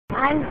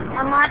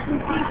I'm watching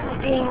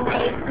sushi being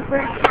made the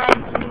first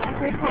time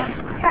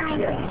trying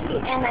sushi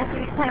and my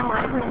first time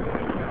watching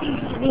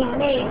sushi being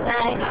made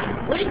by,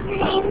 what is your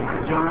name?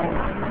 John.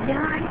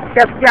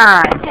 Chef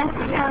John. Chef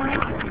John.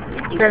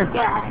 This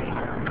guy.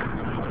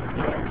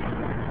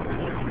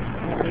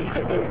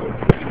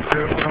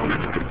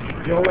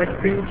 You all like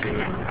cream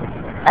cheese?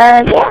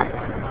 Yeah.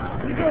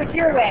 You do it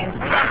your way. We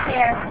don't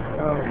care.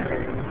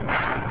 Okay.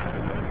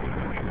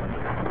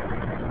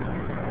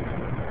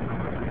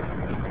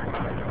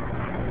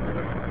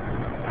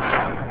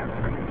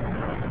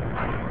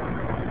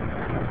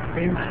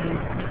 Cream cheese.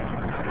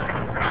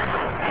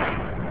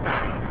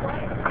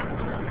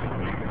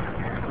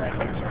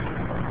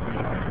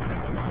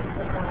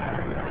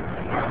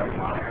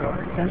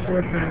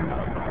 Tempura cream.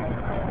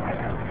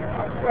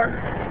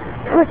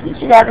 Look, he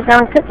should have his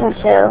own cooking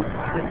show.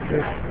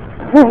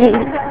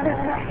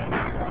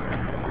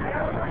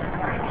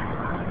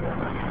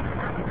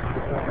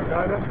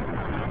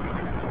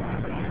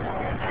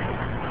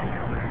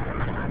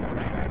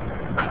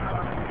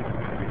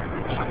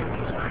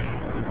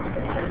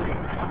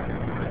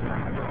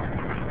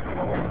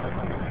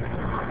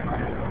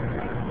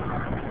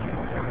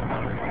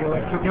 You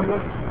like cucumber?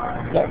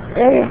 Yes,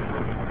 sir.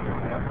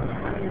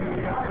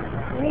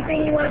 Anything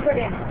you want to put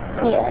in?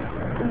 Yes.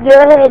 Go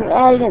ahead and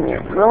add it in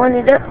there. Rolling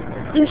it up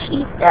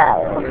sushi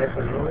style. Yes,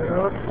 and roll it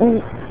up.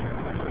 And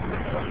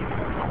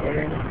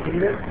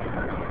eat it.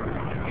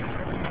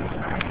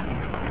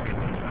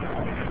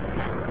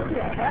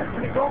 Yeah, that's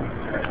pretty cool.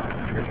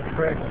 Just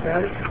fresh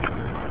salad.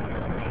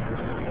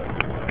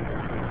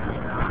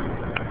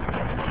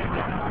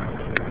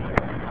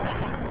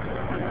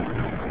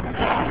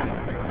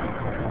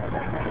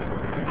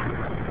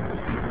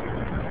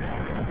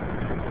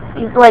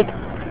 He's like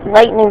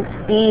lightning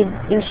speed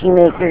sushi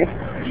maker.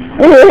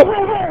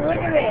 Look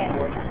at it.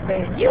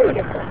 They're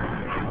beautiful.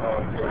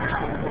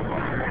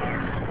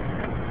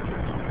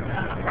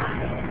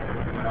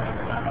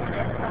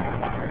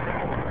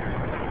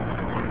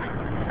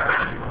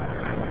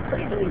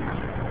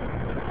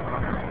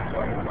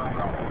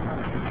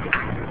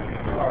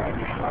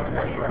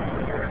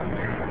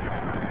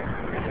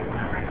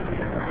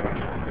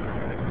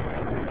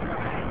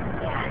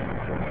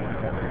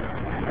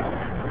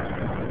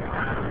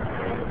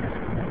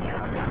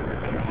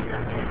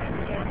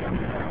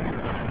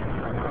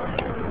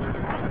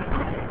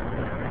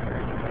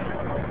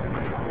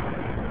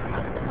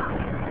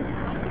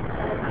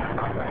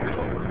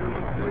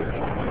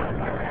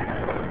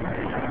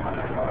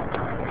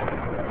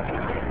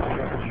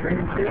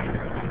 Shrimp dip.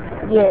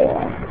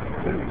 Yeah.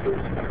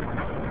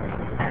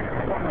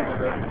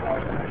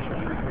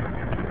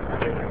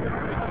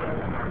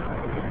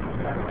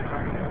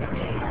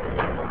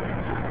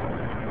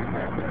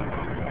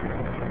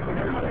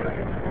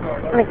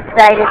 I'm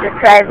excited to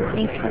try the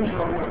sushi.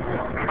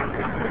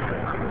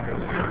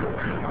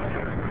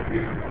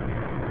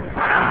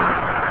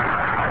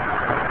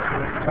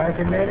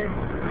 Spicy mayonnaise.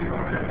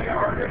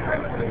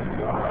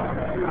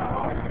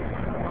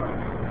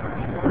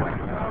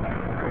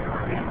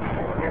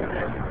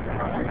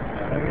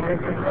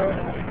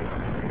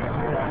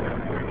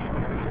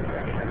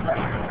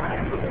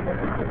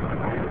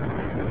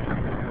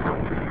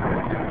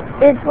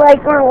 It's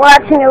like we're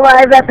watching a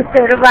live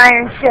episode of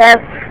Iron Chef.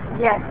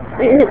 Yes.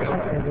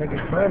 Sounds like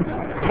it's fun.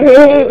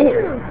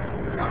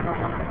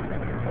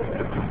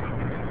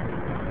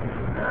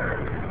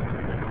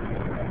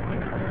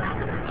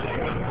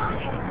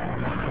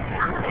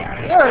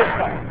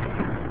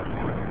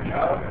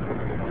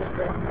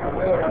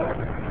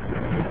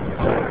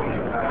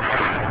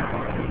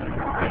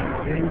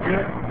 Getting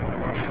good?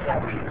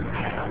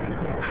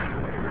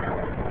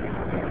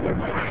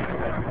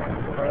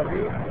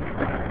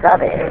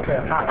 Wasabi.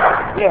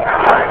 Yeah,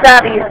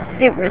 wasabi is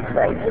super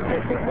spicy.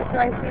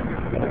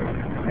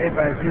 Made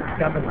by this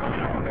company.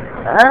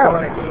 Oh.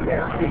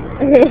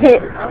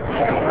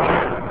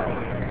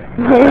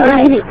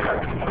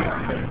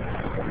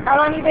 How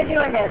long you been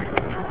doing this?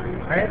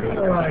 I have been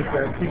like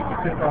teaching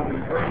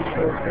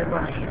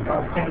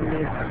about 10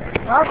 years.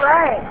 All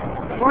right.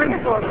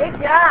 Wonderful. Good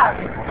job.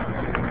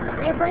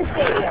 We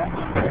appreciate you.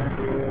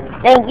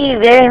 Thank you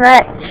very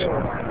much.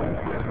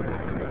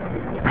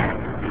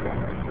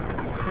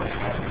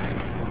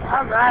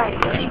 All right.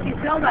 Thank you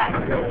so much.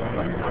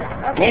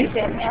 Okay,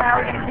 Chef. Now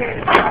we're going to do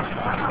it.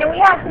 Can we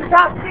have some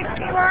top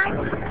 60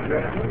 lines?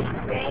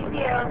 Thank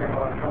you.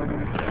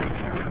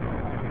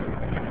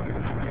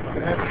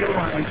 That's good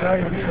one. Enjoy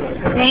your meal.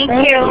 Thank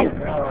you.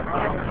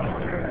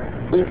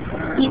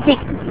 You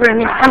take this for a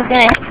minute. I'm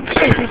going to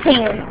shake his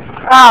hand.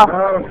 Oh.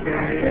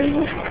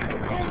 Okay.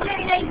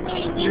 Very nice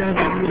meeting you.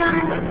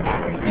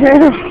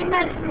 Very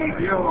much for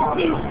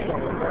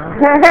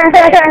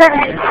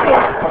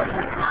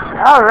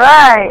All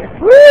right.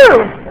 Woo!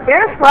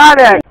 Here's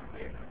product.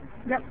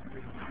 Yep.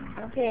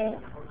 Okay.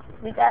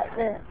 We got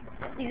the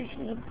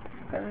sushi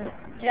from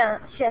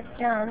Chef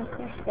John,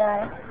 sushi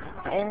guy.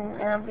 And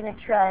now I'm going to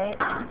try it.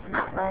 This is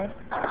my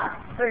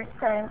first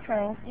time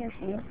trying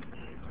sushi.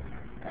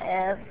 I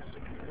have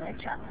my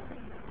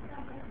chopsticks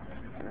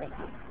to make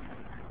it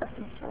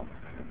official.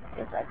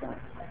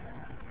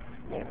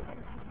 There.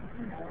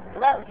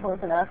 Well, that was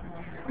close enough.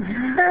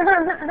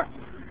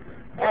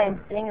 I'm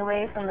staying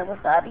away from the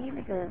wasabi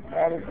because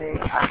that is very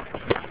hot.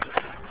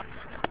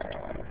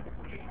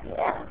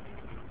 Yeah.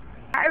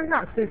 That is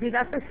not sushi,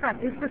 that's for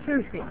shrimp. It's for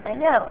sushi. I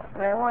know,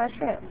 but I want a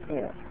shrimp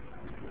too.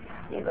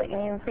 See if I can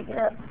even pick it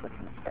up with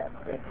some stuff.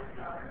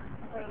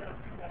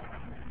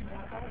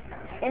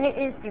 And it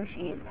is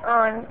sushi. It's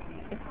on.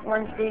 It's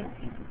one big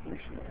piece of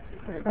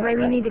sushi. So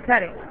maybe you need to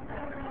cut it.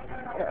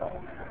 No,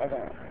 I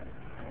don't.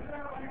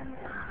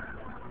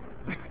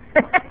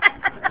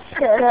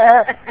 Shut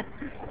up.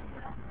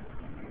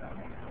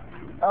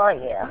 Oh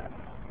yeah.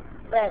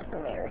 That's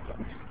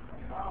American.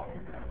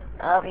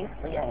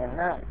 Obviously I am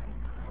not.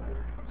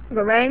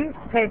 Lorraine,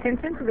 pay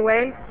attention to the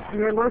way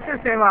your little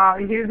sister-in-law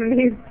is using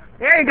these.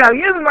 There you go,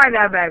 use them right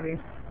now, baby.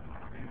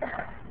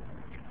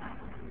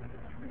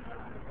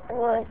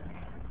 What?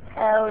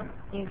 How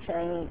do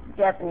Chinese,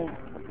 Japanese?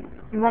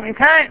 You want me to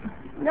cut it?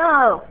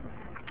 No.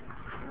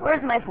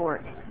 Where's my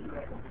fork?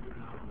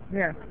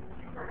 Here.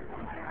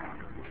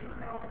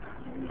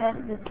 How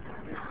does this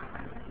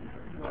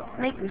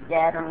make me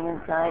sad on the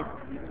inside?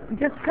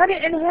 Just cut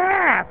it in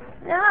half.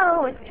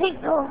 No, it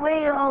takes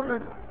away all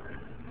the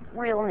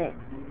realness.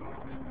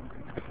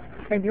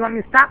 Okay, do you want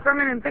me to stop for a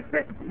minute and fix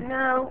it?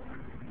 No.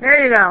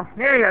 There you go.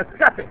 There you go.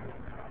 Stuff it.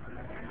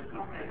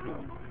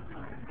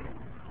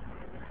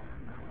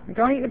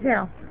 Don't eat the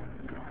tail.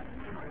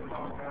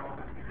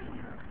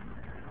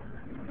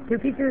 2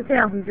 pieces of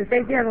tail. You just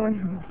ate the other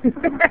one.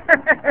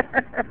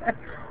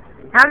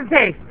 How's it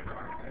taste?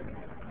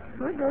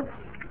 Pretty good.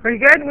 Pretty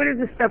good? What is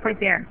this stuff right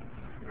there?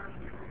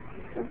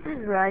 This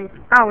is rice.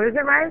 Oh, is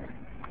it rice?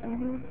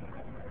 I'm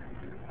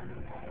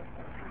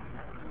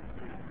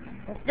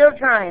still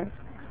trying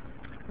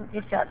with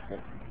the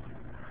chopsticks.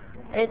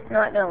 It's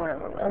not going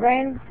over well.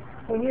 Lorraine,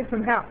 we need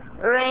some help.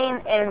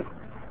 Lorraine and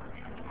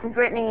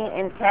Brittany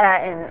and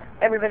Kat and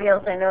everybody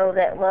else I know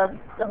that loves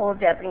the whole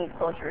Japanese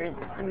culture is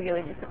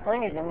really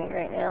disappointed in me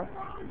right now.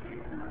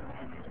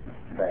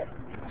 But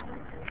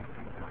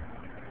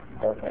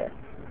it's okay.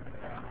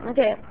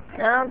 Okay,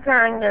 now I'm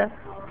trying the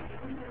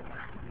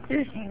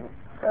sushi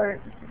cart.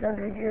 It's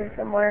under here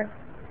somewhere.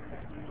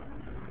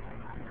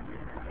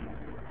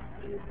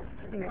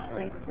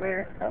 Seriously,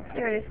 where? Oh,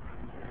 there it is.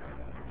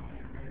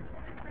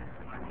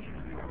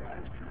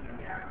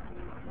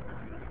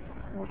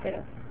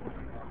 Okay.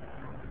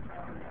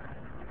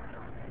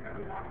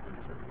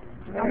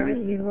 Don't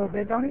eat a little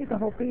bit. Don't eat the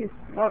whole piece.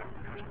 Well,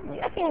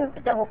 I can't even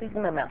put the whole piece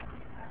in my mouth.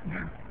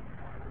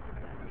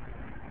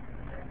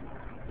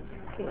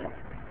 Okay.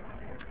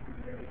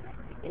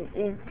 It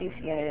is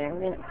sushi in it. I'm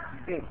going to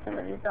scrape some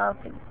of this off.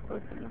 It's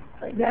supposed to be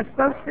spicy. That's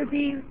supposed to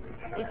be...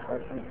 It's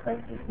supposed to be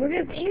spicy. Well,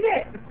 just eat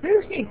it. It's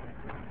sushi.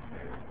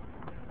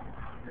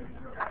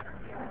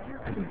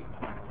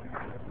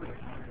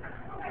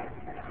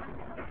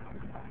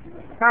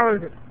 How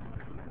is it?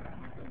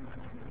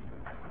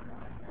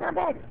 Not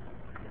bad.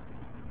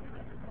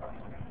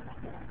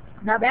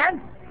 Not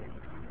bad?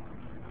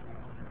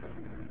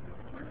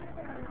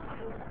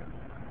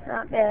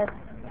 Not bad.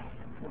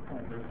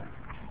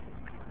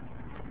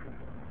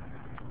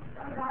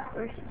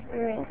 First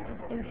experience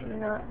with sushi,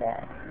 not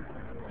bad.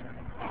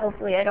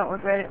 Hopefully I don't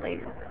regret it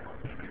later.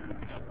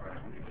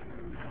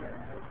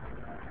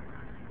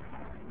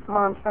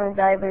 Mom's trying to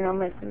dive in on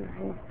my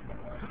sushi.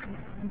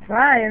 I'm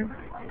trying.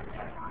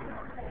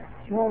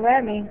 She won't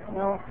let me.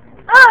 No.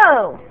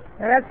 Oh!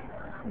 Now that's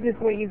just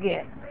what you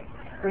get,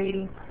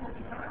 greedy.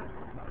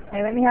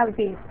 Hey, let me have a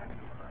piece.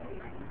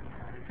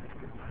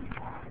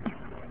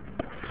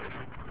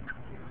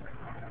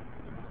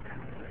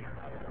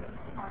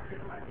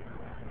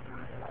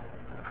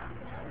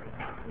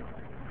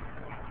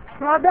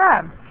 Not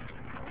bad.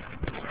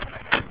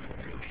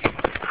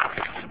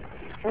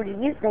 What do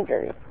you think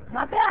of it?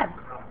 Not bad.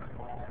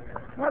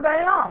 Not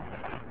bad at all.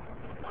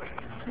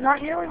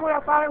 Not nearly what I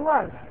thought it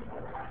was.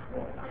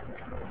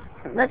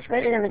 Much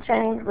better than the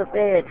Chinese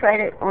buffet. I tried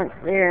it once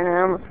there and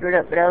I almost screwed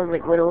up, but I was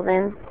like little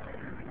then.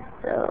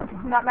 So.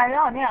 Not bad at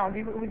all. Now,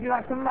 would you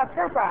like some of my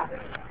stir fry?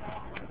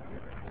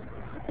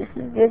 This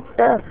is good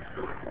stuff.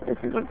 This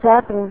is what's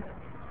happening.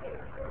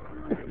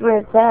 This is where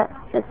it's at.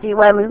 Let's see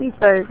why movie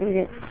stars eat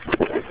it.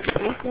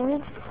 Can you see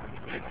me?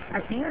 I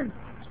can.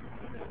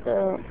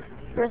 So,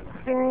 first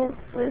experience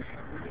with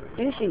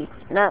sushi.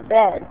 Not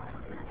bad.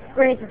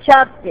 Experience with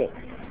chopsticks.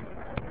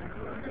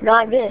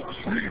 Not good.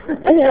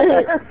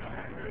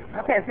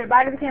 Okay, so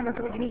bye to the camera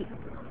so we can eat.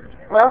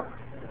 Well,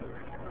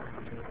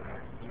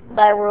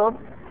 bye world.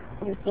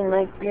 You've seen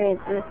my experience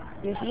with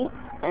sushi,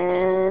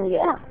 and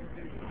yeah.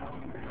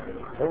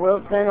 The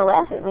world's going to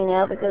laugh at me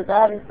now because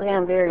obviously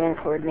I'm very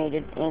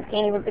uncoordinated and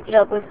can't even pick it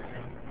up with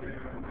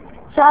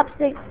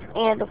chopsticks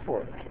and a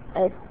fork.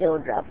 I still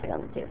dropped it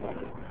on the table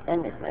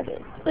and missed my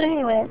face. But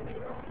anyway,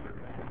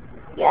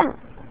 yeah,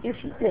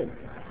 sushi's good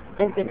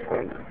and good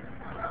for you,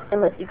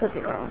 unless you cook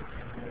it wrong.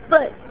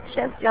 But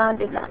Chef John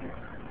did not.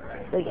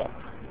 So yeah.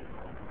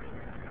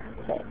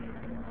 Okay.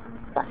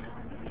 Bye.